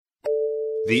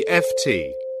The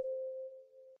FT.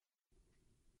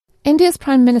 India's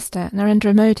Prime Minister,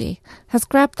 Narendra Modi, has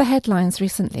grabbed the headlines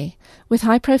recently with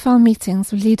high-profile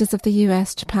meetings with leaders of the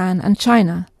US, Japan and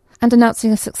China, and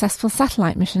announcing a successful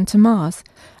satellite mission to Mars,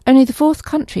 only the fourth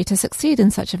country to succeed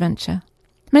in such a venture.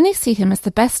 Many see him as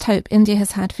the best hope India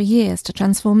has had for years to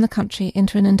transform the country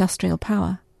into an industrial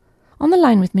power. On the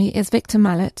line with me is Victor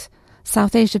Mallet,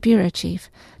 South Asia Bureau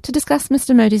Chief, to discuss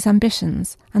Mr. Modi's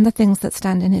ambitions and the things that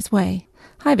stand in his way.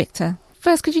 Hi, Victor.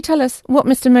 First, could you tell us what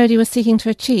Mr. Modi was seeking to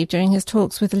achieve during his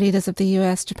talks with the leaders of the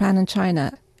US, Japan and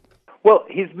China? Well,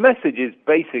 his message is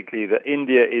basically that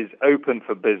India is open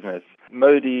for business.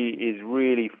 Modi is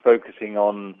really focusing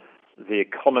on the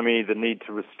economy, the need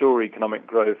to restore economic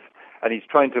growth, and he's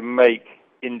trying to make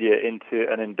India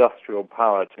into an industrial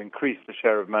power to increase the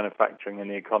share of manufacturing in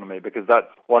the economy, because that's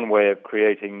one way of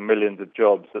creating millions of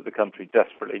jobs that the country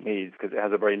desperately needs, because it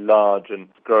has a very large and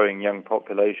growing young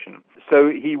population.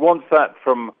 So he wants that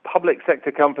from public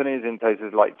sector companies in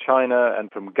places like China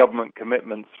and from government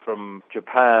commitments from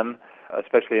Japan,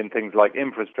 especially in things like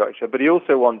infrastructure. But he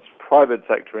also wants private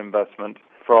sector investment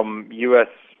from US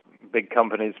big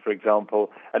companies, for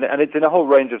example, and it's in a whole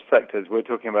range of sectors. We're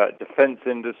talking about defense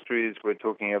industries, we're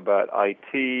talking about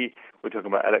IT, we're talking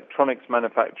about electronics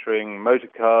manufacturing, motor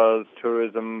cars,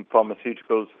 tourism,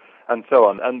 pharmaceuticals, and so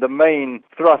on. And the main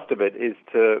thrust of it is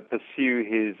to pursue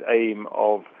his aim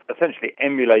of essentially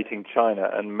emulating China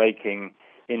and making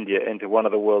India into one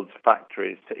of the world's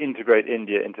factories, to integrate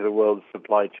India into the world's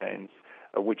supply chains,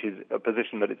 which is a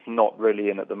position that it's not really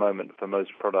in at the moment for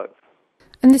most products.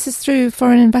 And this is through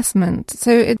foreign investment.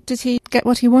 So did he get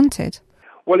what he wanted?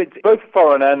 Well, it's both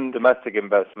foreign and domestic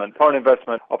investment. Foreign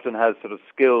investment often has sort of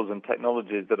skills and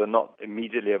technologies that are not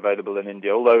immediately available in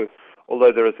India, although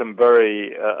there are some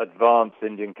very advanced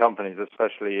Indian companies,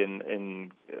 especially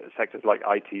in sectors like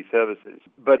IT services.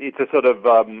 But it's a sort of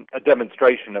a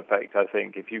demonstration effect, I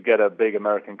think. If you get a big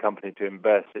American company to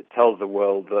invest, it tells the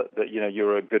world that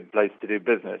you're a good place to do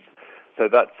business. So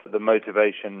that's the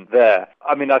motivation there.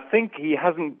 I mean, I think he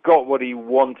hasn't got what he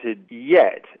wanted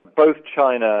yet. Both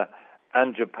China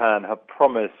and Japan have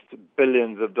promised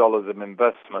billions of dollars of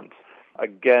investment,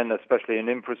 again, especially in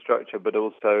infrastructure, but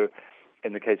also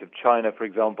in the case of China, for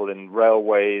example, in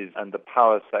railways and the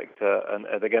power sector. And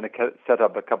they're going to set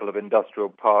up a couple of industrial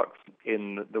parks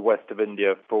in the west of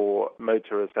India for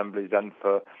motor assemblies and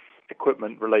for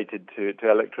equipment related to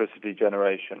electricity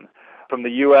generation. From the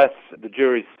US, the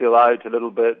jury's still out a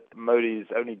little bit. Modi's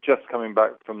only just coming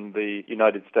back from the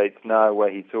United States now, where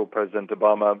he saw President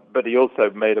Obama, but he also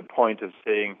made a point of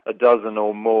seeing a dozen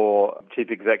or more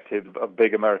chief executives of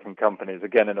big American companies,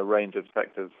 again in a range of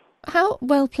sectors. How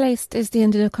well placed is the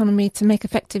Indian economy to make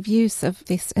effective use of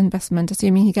this investment,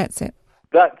 assuming he gets it?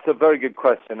 That's a very good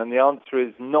question, and the answer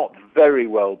is not very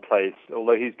well placed,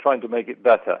 although he's trying to make it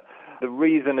better. The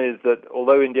reason is that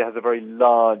although India has a very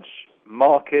large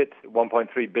market,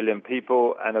 1.3 billion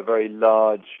people, and a very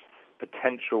large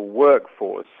potential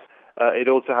workforce, it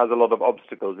also has a lot of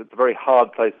obstacles. It's a very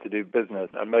hard place to do business,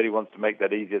 and Modi wants to make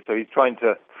that easier. So he's trying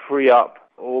to free up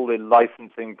all the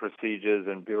licensing procedures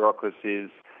and bureaucracies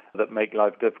that make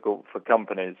life difficult for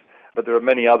companies. But there are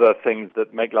many other things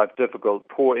that make life difficult.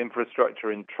 Poor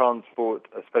infrastructure in transport,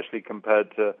 especially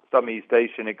compared to some East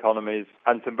Asian economies,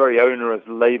 and some very onerous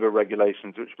labor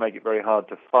regulations which make it very hard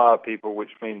to fire people,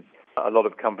 which means a lot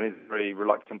of companies are very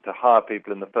reluctant to hire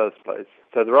people in the first place.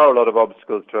 So there are a lot of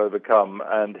obstacles to overcome,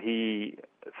 and he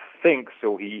thinks,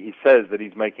 or he says that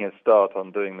he's making a start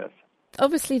on doing this.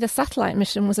 Obviously, the satellite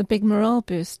mission was a big morale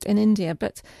boost in India,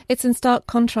 but it's in stark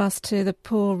contrast to the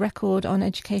poor record on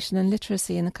education and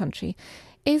literacy in the country.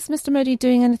 Is Mr. Modi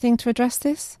doing anything to address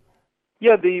this?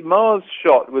 Yeah, the Mars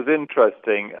shot was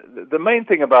interesting. The main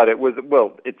thing about it was,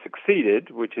 well, it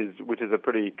succeeded, which is a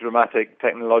pretty dramatic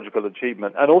technological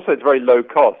achievement, and also it's very low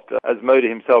cost. As Modi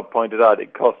himself pointed out,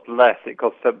 it cost less. It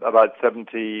cost about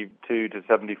 $72 to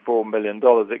 $74 million.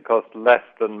 It cost less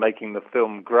than making the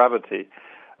film Gravity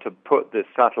to put this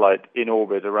satellite in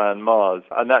orbit around Mars.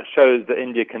 And that shows that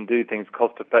India can do things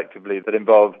cost effectively that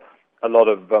involve a lot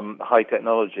of high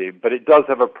technology. But it does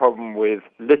have a problem with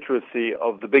literacy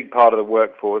of the big part of the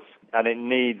workforce, and it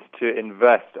needs to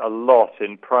invest a lot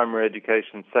in primary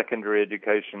education, secondary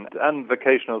education, and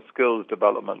vocational skills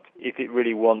development if it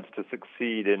really wants to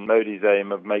succeed in Modi's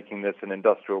aim of making this an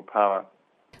industrial power.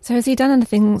 So has he done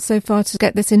anything so far to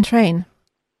get this in train?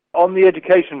 On the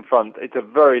education front, it's a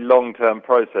very long-term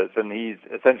process, and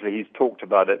he's talked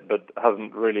about it, but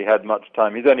hasn't really had much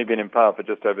time. He's only been in power for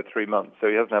just over 3 months, so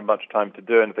he hasn't had much time to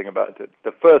do anything about it.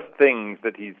 The first things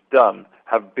that he's done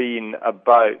have been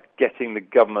about getting the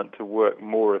government to work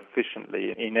more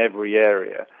efficiently in every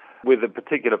area. with a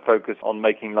particular focus on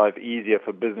making life easier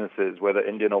for businesses, whether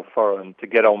Indian or foreign, to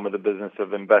get on with the business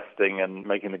of investing and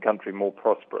making the country more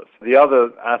prosperous. The other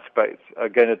aspects are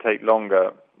going to take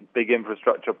longer. Big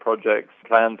infrastructure projects,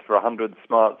 plans for 100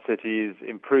 smart cities,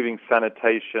 improving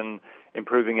sanitation,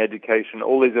 improving education.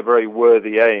 All these are very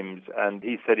worthy aims, and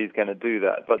he said he's going to do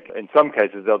that. But in some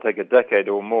cases, they'll take a decade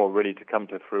or more really to come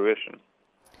to fruition.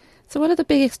 So what are the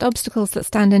biggest obstacles that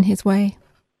stand in his way?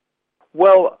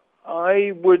 Well,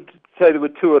 I would say there were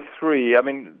two or three. I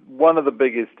mean, one of the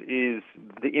biggest is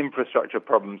the infrastructure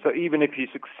problem. So even if you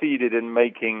succeeded in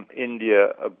making India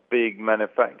a big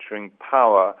manufacturing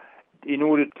power, in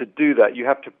order to do that, you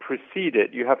have to precede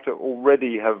it. You have to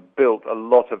already have built a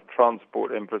lot of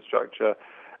transport infrastructure,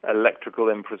 electrical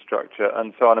infrastructure,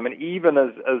 and so on. I mean, even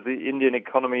as the Indian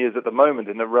economy is at the moment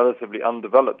in a relatively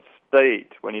undeveloped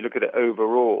state, when you look at it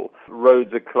overall,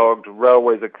 roads are clogged,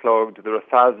 railways are clogged, there are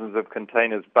thousands of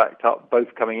containers backed up,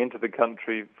 both coming into the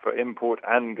country for import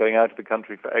and going out of the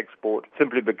country for export,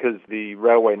 simply because the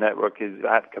railway network is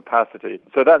at capacity.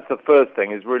 So that's the first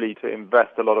thing, is really to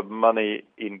invest a lot of money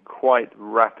in quite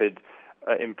rapid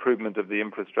improvement of the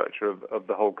infrastructure of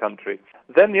the whole country.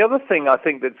 Then the other thing I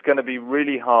think that's going to be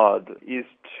really hard is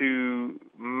to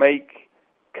make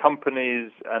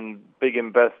companies and big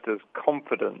investors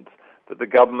confident that the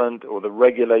government or the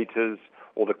regulators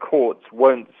or the courts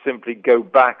won't simply go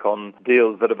back on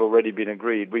deals that have already been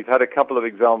agreed. We've had a couple of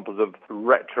examples of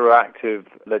retroactive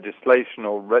legislation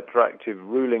or retroactive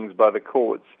rulings by the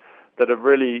courts that have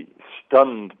really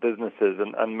stunned businesses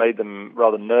and made them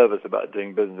rather nervous about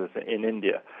doing business in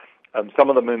India. Some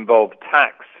of them involve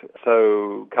tax,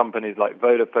 so companies like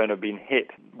Vodafone have been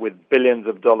hit with billions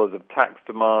of dollars of tax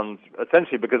demands,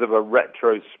 essentially because of a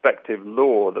retrospective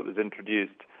law that was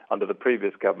introduced under the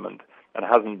previous government and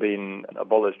hasn't been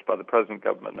abolished by the present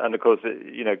government. And of course,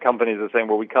 companies are saying,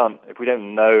 well, we can't, if we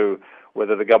don't know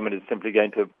whether the government is simply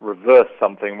going to reverse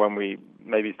something when we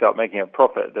maybe start making a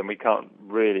profit, then we can't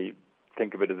really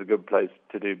think of it as a good place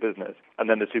to do business. And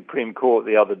then the Supreme Court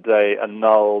the other day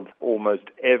annulled almost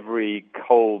every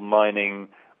coal mining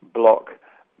block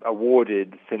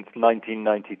awarded since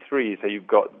 1993. So you've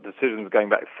got decisions going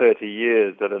back 30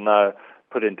 years that are now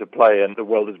put into play, and the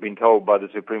world has been told by the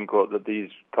Supreme Court that these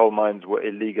coal mines were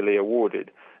illegally awarded.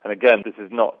 And again, this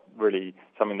is not really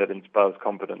something that inspires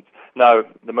confidence. Now,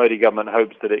 the Modi government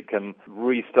hopes that it can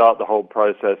restart the whole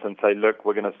process and say, look,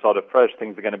 we're going to start afresh,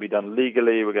 things are going to be done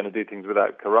legally, we're going to do things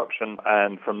without corruption,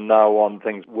 and from now on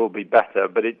things will be better.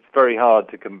 But it's very hard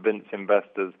to convince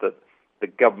investors that the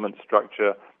government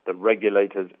structure, the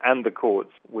regulators and the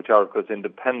courts, which are of course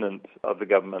independent of the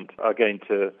government, are going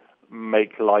to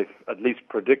make life at least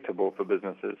predictable for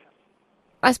businesses.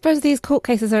 I suppose these court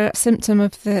cases are a symptom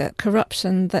of the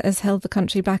corruption that has held the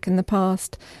country back in the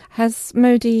past. Has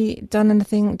Modi done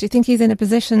anything? Do you think he's in a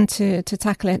position to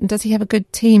tackle it? And does he have a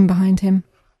good team behind him?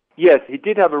 Yes, he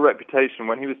did have a reputation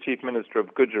when he was Chief Minister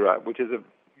of Gujarat, which is a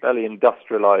fairly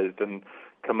industrialized and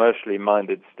commercially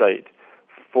minded state,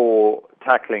 for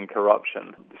tackling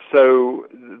corruption. So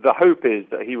the hope is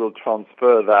that he will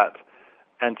transfer that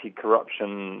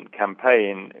anti-corruption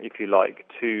campaign, if you like,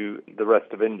 to the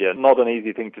rest of India. Not an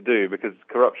easy thing to do because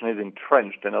corruption is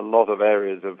entrenched in a lot of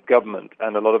areas of government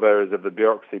and a lot of areas of the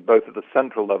bureaucracy, both at the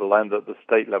central level and at the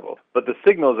state level. But the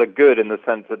signals are good in the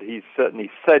sense that he's certainly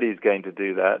said he's going to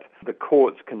do that. The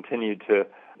courts continue to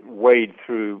wade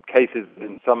through cases,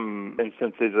 in some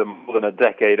instances are more than a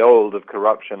decade old, of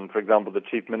corruption. For example, the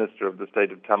Chief Minister of the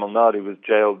state of Tamil Nadu was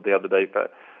jailed the other day for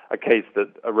a case that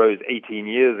arose 18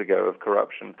 years ago of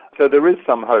corruption. So there is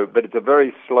some hope, but it's a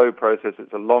very slow process,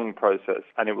 it's a long process,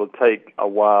 and it will take a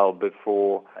while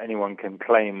before anyone can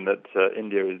claim that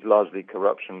India is largely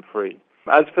corruption-free.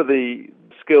 As for the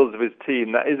skills of his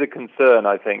team, that is a concern,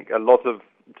 I think. A lot of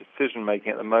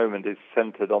decision-making at the moment is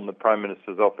centered on the Prime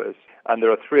Minister's office, and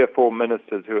there are 3 or 4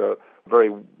 ministers who are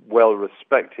very well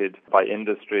respected by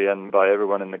industry and by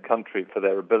everyone in the country for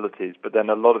their abilities, but then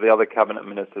a lot of the other cabinet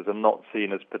ministers are not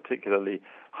seen as particularly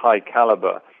high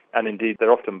caliber, and indeed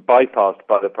they're often bypassed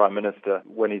by the Prime Minister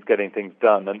when he's getting things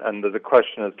done, and there's a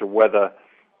question as to whether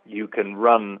you can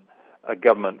run a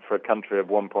government for a country of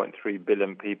 1.3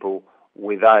 billion people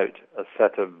without a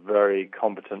set of very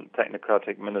competent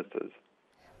technocratic ministers.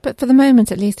 But for the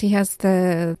moment, at least, he has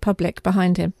the public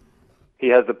behind him. He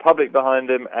has the public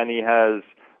behind him, and he has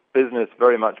business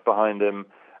very much behind him.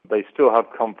 They still have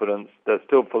confidence. They're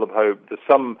still full of hope. There's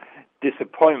some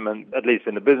disappointment, at least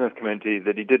in the business community,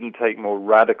 that he didn't take more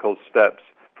radical steps,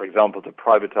 for example, to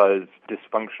privatize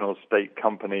dysfunctional state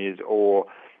companies or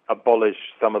abolish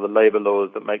some of the labor laws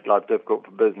that make life difficult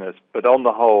for business. But on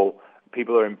the whole,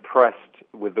 people are impressed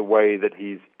with the way that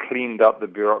he's cleaned up the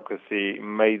bureaucracy,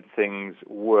 made things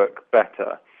work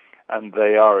better, and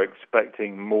they are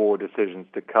expecting more decisions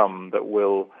to come that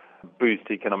will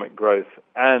boost economic growth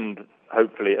and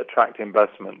hopefully attract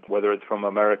investment, whether it's from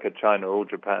America, China, or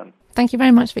Japan. Thank you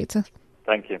very much, Victor.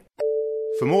 Thank you.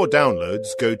 For more downloads,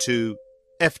 go to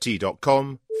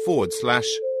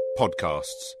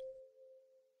ft.com/podcasts.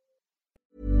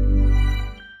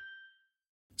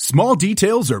 Small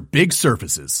details are big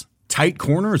surfaces. Tight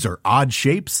corners are odd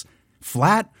shapes.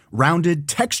 Flat, rounded,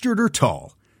 textured, or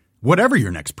tall. Whatever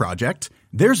your next project,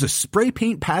 there's a spray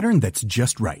paint pattern that's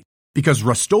just right. Because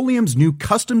Rust-Oleum's new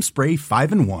Custom Spray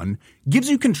 5-in-1 gives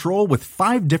you control with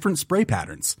 5 different spray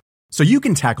patterns. So you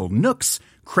can tackle nooks,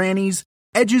 crannies,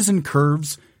 edges, and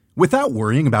curves without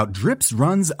worrying about drips,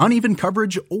 runs, uneven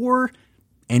coverage, or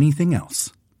anything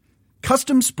else.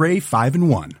 Custom Spray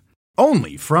 5-in-1.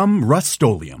 Only from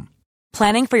Rust-Oleum.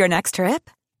 Planning for your next trip?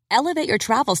 Elevate your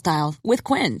travel style with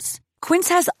Quince. Quince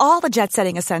has all the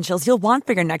jet-setting essentials you'll want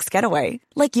for your next getaway,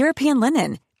 like European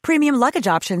linen, premium luggage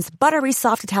options, buttery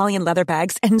soft Italian leather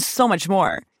bags, and so much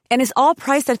more. And is all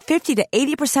priced at 50 to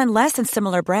 80% less than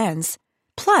similar brands.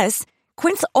 Plus,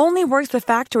 Quince only works with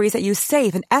factories that use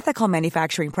safe and ethical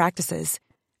manufacturing practices.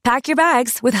 Pack your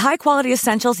bags with high-quality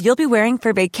essentials you'll be wearing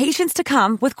for vacations to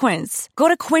come with Quince. Go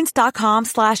to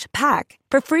quince.com/pack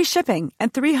for free shipping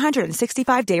and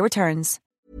 365-day returns.